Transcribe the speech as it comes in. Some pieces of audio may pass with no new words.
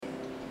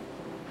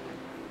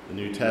The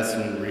New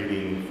Testament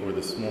reading for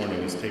this morning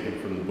is taken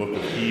from the book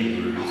of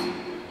Hebrews,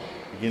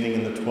 beginning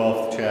in the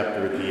 12th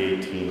chapter at the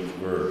 18th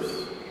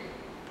verse.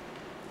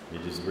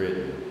 It is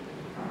written,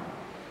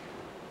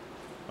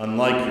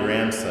 "Unlike your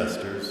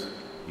ancestors,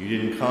 you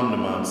didn't come to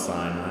Mount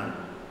Sinai,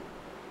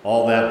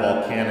 all that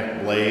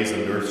volcanic blaze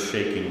and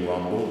earth-shaking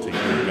rumble to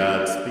hear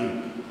God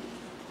speak.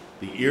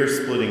 The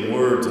ear-splitting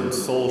words and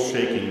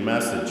soul-shaking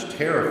message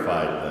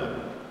terrified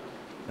them,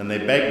 and they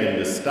begged him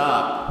to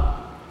stop.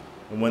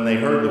 And when they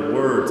heard the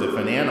words, 'If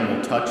an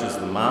animal touches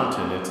the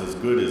mountain, it's as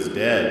good as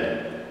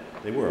dead,'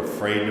 they were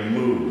afraid to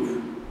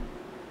move.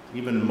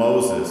 Even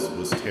Moses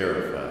was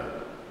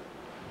terrified."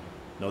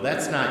 No,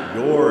 that's not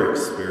your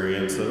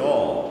experience at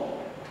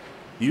all.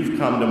 You've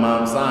come to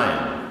Mount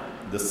Zion,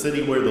 the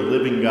city where the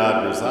living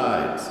God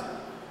resides.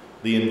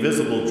 The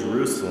invisible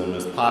Jerusalem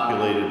is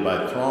populated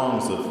by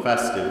throngs of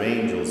festive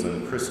angels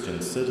and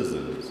Christian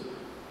citizens.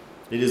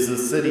 It is the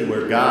city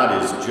where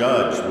God is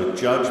judge with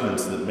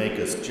judgments that make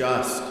us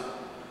just.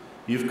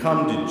 You've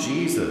come to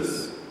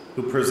Jesus,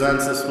 who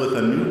presents us with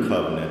a new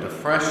covenant, a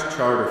fresh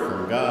charter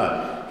from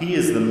God. He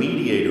is the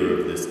mediator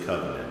of this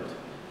covenant.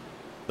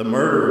 The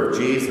murder of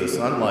Jesus,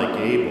 unlike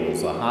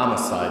Abel's, a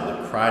homicide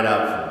that cried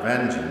out for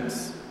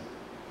vengeance,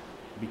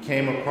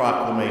 became a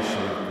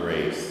proclamation of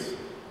grace.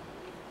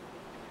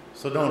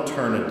 So don't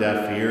turn a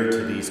deaf ear to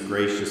these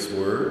gracious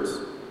words.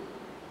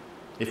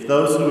 If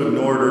those who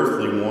ignored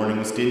earthly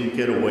warnings didn't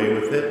get away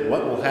with it,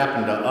 what will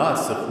happen to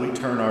us if we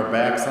turn our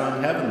backs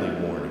on heavenly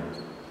warnings?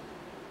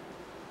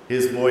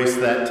 His voice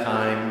that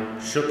time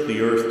shook the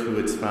earth to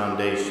its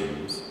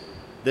foundations.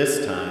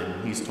 This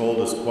time, he's told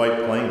us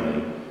quite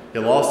plainly,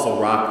 he'll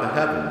also rock the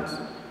heavens.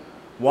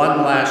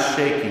 One last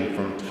shaking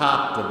from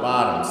top to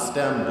bottom,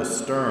 stem to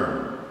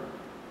stern.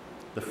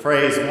 The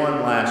phrase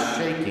 "one last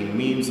shaking"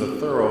 means a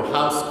thorough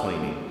house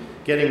cleaning,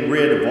 getting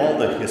rid of all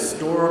the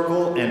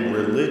historical and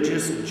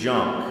religious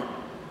junk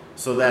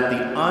so that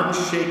the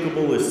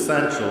unshakable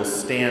essentials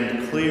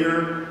stand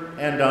clear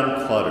and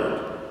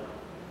uncluttered.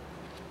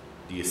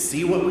 Do you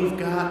see what we've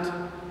got?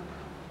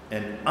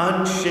 An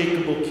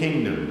unshakable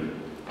kingdom.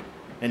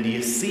 And do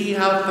you see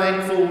how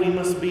thankful we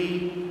must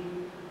be?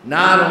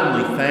 Not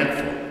only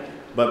thankful,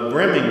 but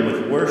brimming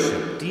with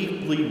worship,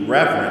 deeply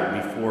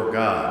reverent before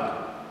God.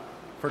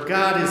 For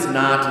God is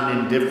not an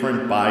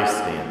indifferent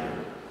bystander.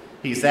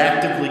 He's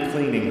actively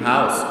cleaning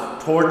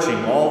house,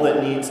 torching all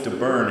that needs to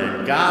burn,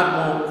 and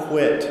God won't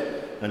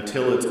quit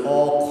until it's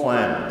all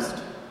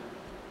cleansed.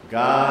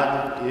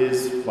 God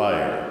is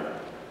fire.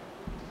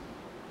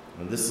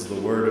 And this is the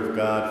word of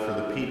God for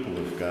the people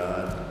of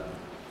God.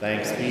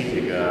 Thanks be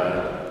to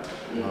God.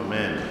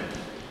 Amen.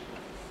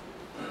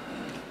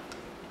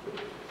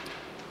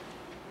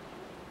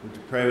 Would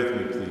you pray with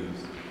me,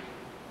 please?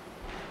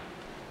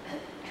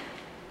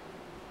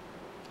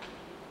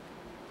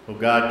 Oh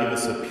God, give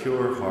us a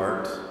pure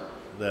heart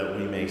that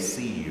we may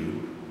see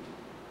you,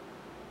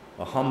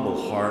 a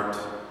humble heart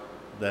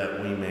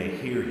that we may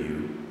hear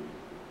you,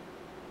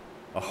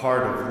 a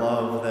heart of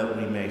love that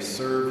we may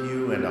serve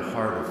you, and a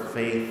heart of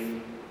faith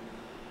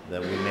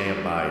that we may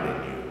abide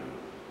in you.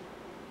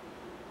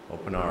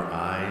 Open our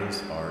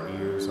eyes, our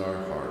ears, our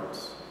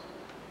hearts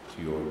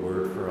to your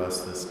word for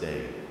us this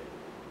day.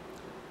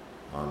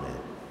 Amen.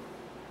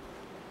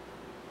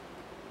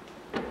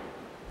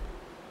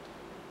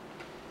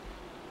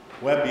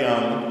 Webb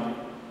Young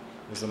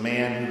is a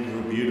man who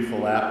grew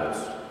beautiful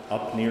apples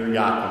up near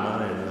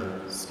Yakima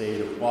in the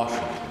state of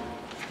Washington.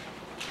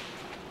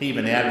 He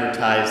even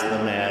advertised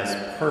them as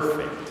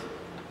perfect.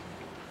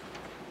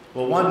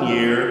 Well, one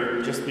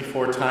year, just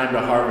before time to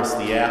harvest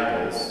the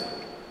apples,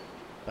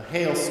 a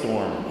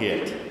hailstorm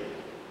hit.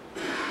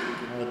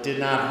 Well, it did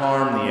not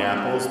harm the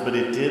apples, but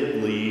it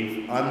did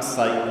leave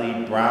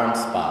unsightly brown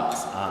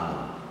spots on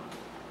them.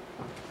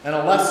 And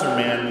a lesser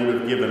man would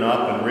have given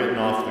up and written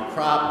off the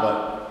crop,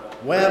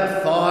 but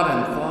Webb thought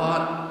and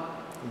thought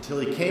until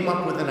he came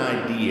up with an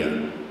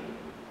idea.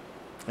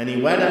 And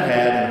he went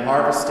ahead and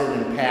harvested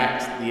and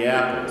packed the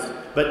apples.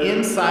 But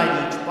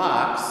inside each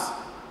box,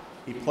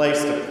 he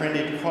placed a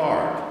printed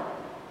card,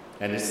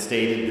 and it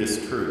stated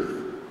this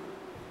truth.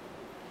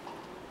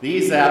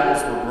 These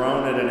apples were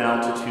grown at an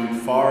altitude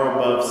far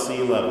above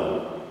sea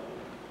level.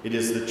 It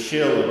is the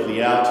chill of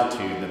the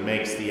altitude that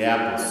makes the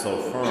apples so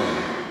firm.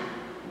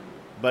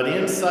 But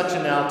in such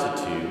an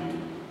altitude,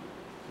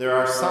 there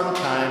are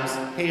sometimes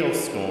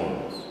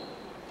hailstorms.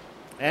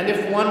 And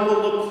if one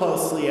will look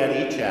closely at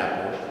each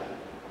apple,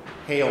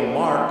 hail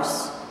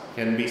marks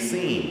can be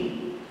seen.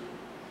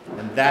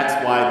 And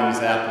that's why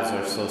these apples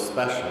are so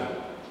special.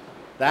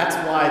 That's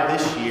why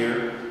this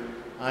year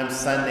I'm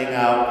sending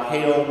out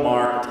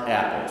hail-marked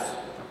apples.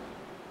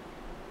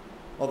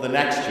 Well, the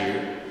next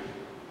year,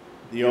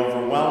 the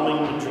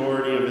overwhelming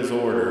majority of his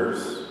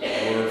orders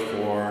were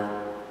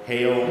for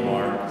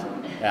hail-marked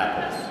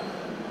apples.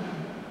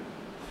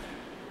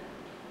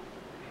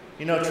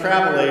 You know,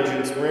 travel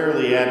agents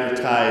rarely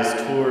advertise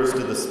tours to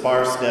the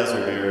sparse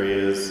desert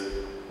areas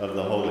of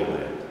the Holy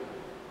Land.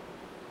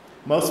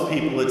 Most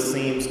people, it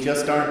seems,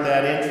 just aren't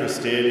that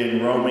interested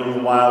in roaming the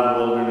wild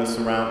wilderness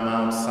around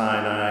Mount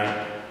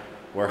Sinai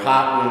where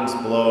hot winds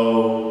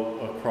blow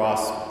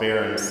across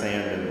barren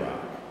sand and rock.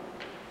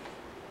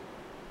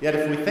 Yet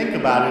if we think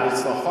about it,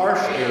 it's the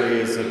harsh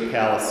areas of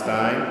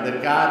Palestine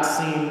that God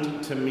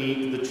seemed to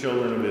meet the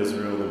children of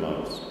Israel the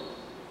most.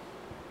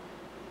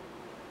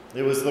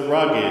 It was the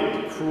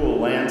rugged, cruel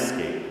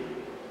landscape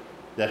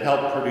that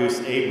helped produce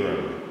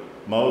Abram,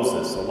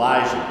 Moses,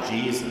 Elijah,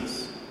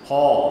 Jesus,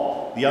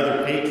 Paul, the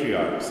other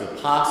patriarchs,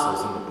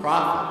 apostles, and the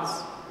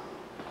prophets.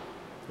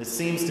 It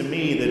seems to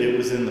me that it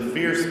was in the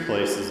fierce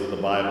places of the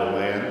Bible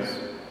lands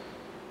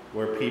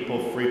where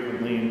people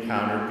frequently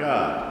encountered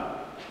God.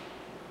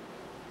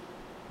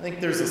 I think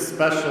there's a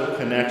special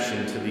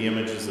connection to the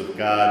images of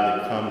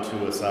God that come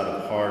to us out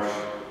of harsh,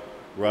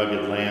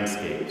 rugged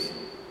landscapes,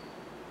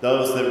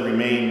 those that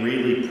remain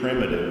really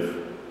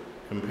primitive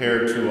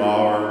compared to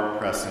our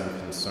pressing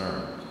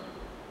concerns.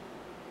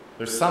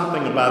 There's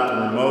something about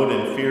the remote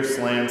and fierce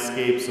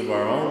landscapes of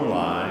our own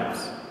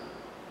lives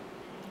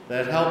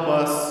that help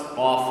us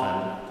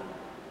often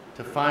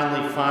to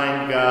finally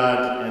find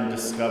God and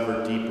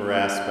discover deeper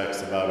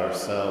aspects about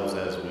ourselves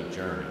as we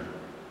journey.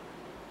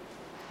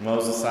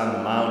 Moses on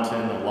the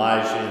mountain,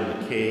 Elijah in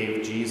the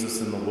cave,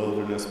 Jesus in the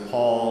wilderness,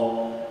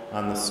 Paul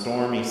on the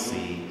stormy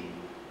sea.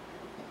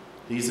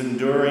 These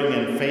enduring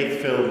and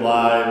faith-filled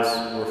lives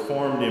were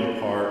formed in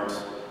part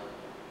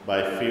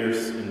by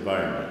fierce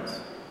environments.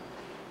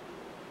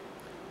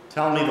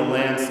 Tell me the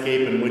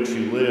landscape in which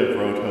you live,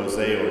 wrote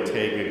Jose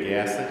Ortega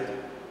Gasset,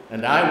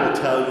 and I will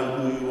tell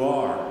you who you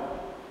are.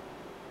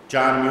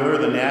 John Muir,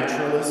 the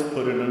naturalist,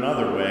 put it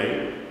another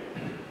way: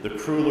 the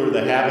crueler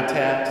the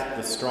habitat,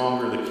 the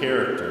stronger the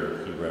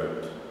character, he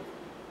wrote.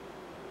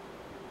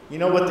 You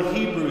know, what the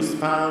Hebrews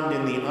found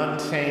in the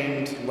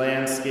untamed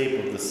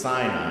landscape of the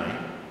Sinai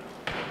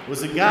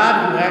was a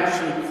God who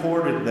actually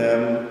courted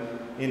them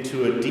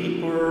into a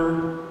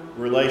deeper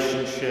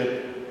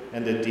relationship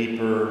and a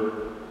deeper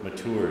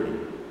maturity.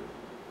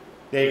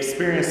 They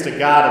experienced a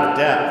God of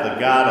depth, a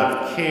God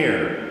of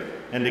care,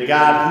 and a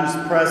God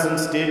whose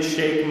presence did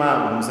shake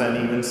mountains and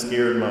even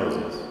scared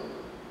Moses.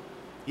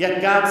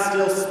 Yet God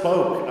still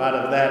spoke out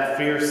of that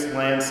fierce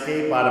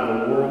landscape, out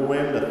of a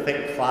whirlwind, a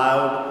thick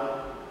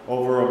cloud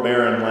over a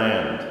barren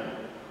land.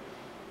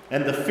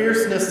 And the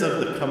fierceness of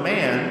the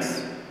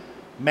commands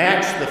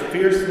matched the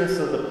fierceness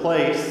of the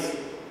place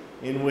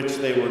in which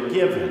they were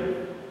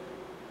given.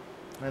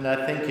 And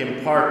I think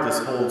in part this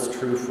holds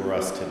true for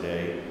us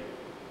today,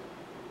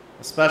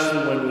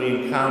 especially when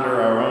we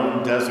encounter our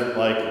own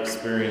desert-like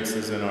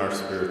experiences in our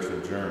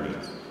spiritual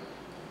journeys.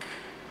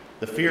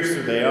 The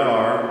fiercer they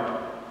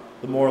are,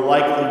 the more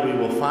likely we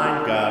will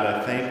find God,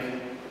 I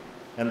think,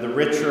 and the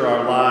richer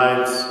our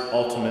lives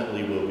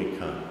ultimately will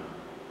become.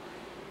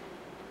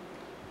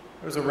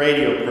 There's a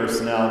radio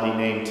personality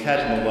named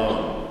Ted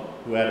Malone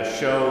who had a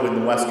show in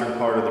the western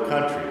part of the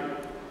country.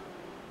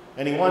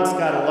 And he once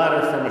got a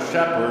letter from a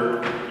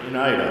shepherd in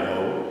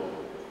Idaho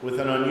with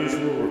an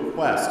unusual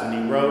request, and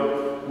he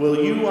wrote,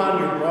 "Will you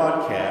on your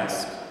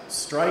broadcast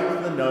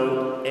strike the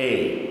note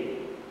A?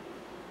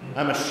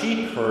 I'm a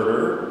sheep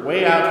herder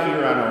way out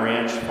here on a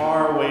ranch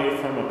far away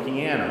from a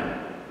piano,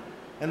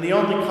 and the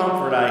only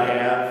comfort I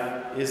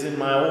have is in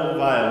my old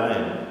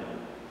violin,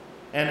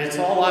 and it's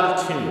all out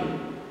of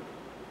tune.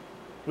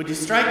 Would you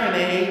strike an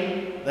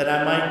A that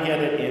I might get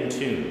it in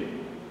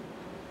tune?"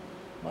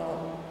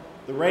 Well,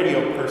 the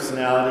radio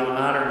personality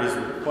honored his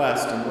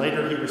request, and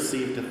later he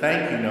received a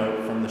thank you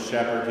note from the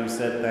shepherd who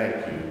said,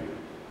 "Thank you.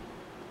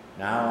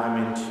 Now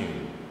I'm in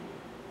tune."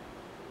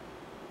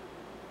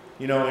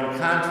 You know, in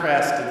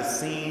contrast to the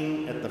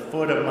scene at the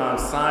foot of Mount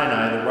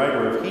Sinai, the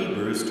writer of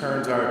Hebrews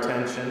turns our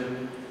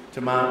attention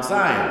to Mount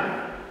Zion.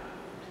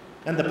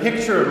 And the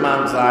picture of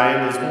Mount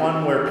Zion is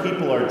one where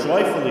people are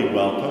joyfully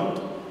welcomed,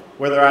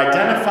 where they're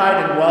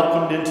identified and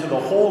welcomed into the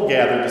whole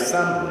gathered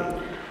assembly.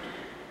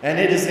 And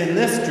it is in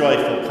this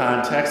joyful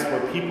context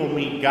where people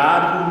meet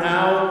God who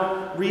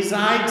now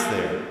resides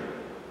there.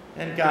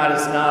 And God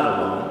is not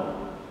alone.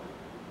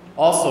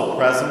 Also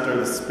present are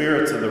the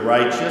spirits of the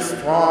righteous,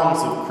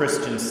 throngs of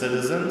Christian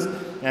citizens,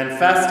 and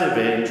festive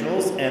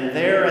angels, and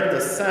there at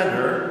the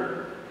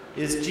center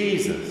is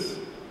Jesus,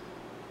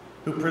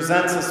 who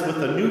presents us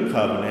with a new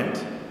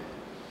covenant,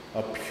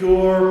 a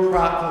pure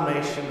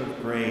proclamation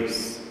of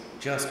grace,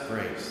 just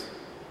grace.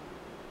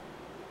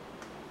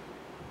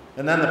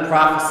 And then the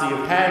prophecy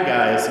of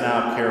Haggai is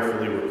now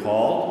carefully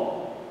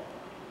recalled,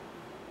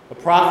 a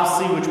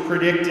prophecy which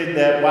predicted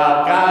that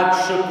while God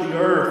shook the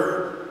earth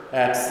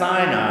at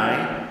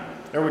Sinai,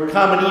 there would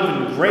come an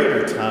even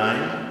greater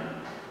time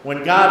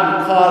when God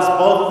would cause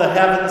both the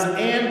heavens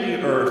and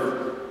the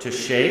earth to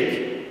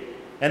shake,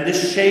 and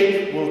this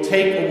shake will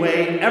take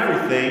away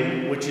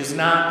everything which is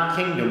not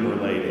kingdom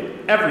related,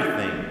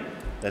 everything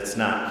that's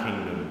not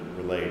kingdom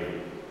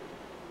related.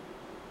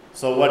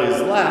 So what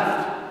is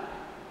left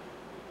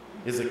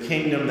is a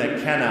kingdom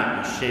that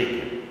cannot be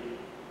shaken.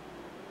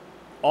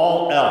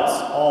 All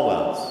else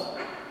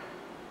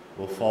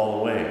will fall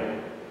away.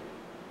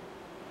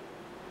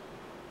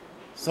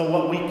 So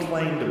what we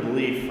claim to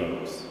believe,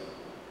 folks,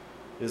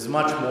 is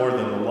much more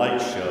than the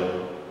light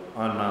show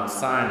on Mount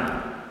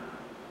Sinai.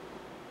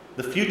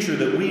 The future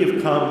that we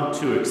have come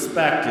to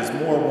expect is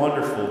more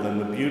wonderful than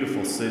the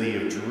beautiful city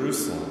of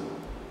Jerusalem.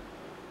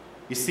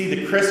 You see,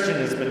 the Christian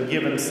has been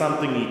given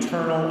something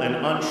eternal and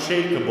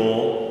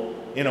unshakable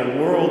in a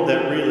world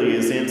that really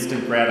is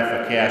instant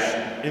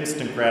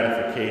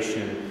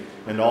gratification,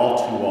 and all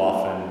too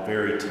often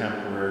very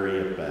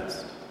temporary at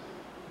best.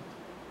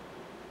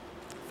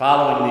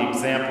 Following the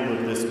example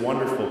of this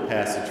wonderful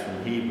passage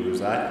from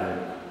Hebrews, I think,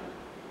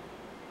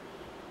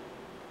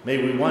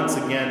 may we once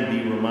again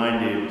be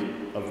reminded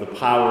of the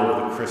power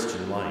of the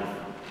Christian life,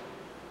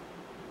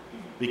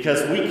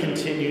 because we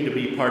continue to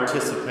be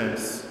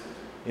participants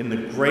in the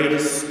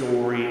greatest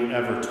story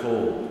ever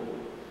told.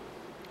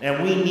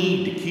 And we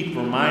need to keep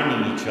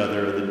reminding each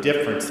other of the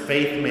difference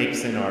faith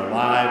makes in our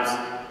lives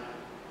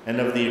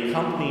and of the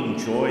accompanying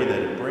joy that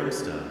it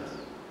brings to us.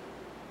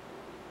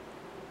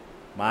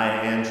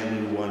 Maya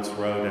Angelou once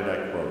wrote, and I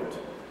quote,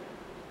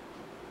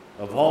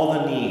 "Of all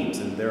the needs,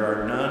 and there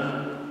are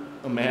none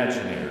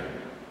imaginary,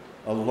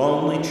 a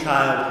lonely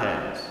child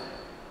has,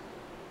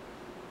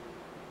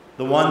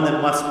 the one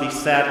that must be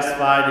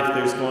satisfied if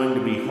there's going to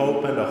be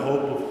hope and a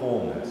hope of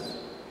wholeness,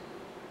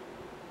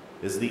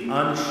 is the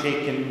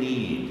unshaken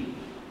need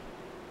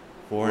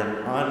for an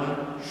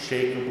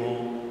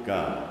unshakable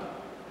God."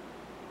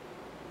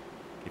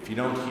 If you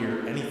don't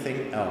hear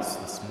anything else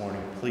this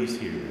morning, please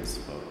hear this,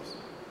 folks.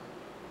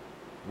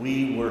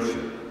 We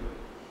worship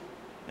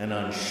an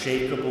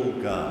unshakable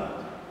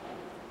God,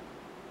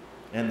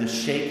 and the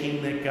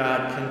shaking that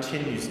God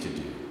continues to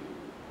do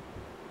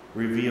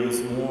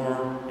reveals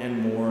more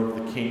and more of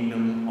the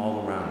kingdom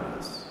all around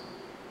us.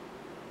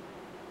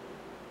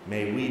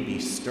 May we be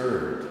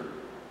stirred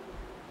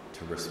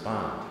to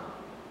respond.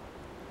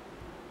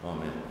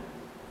 Amen.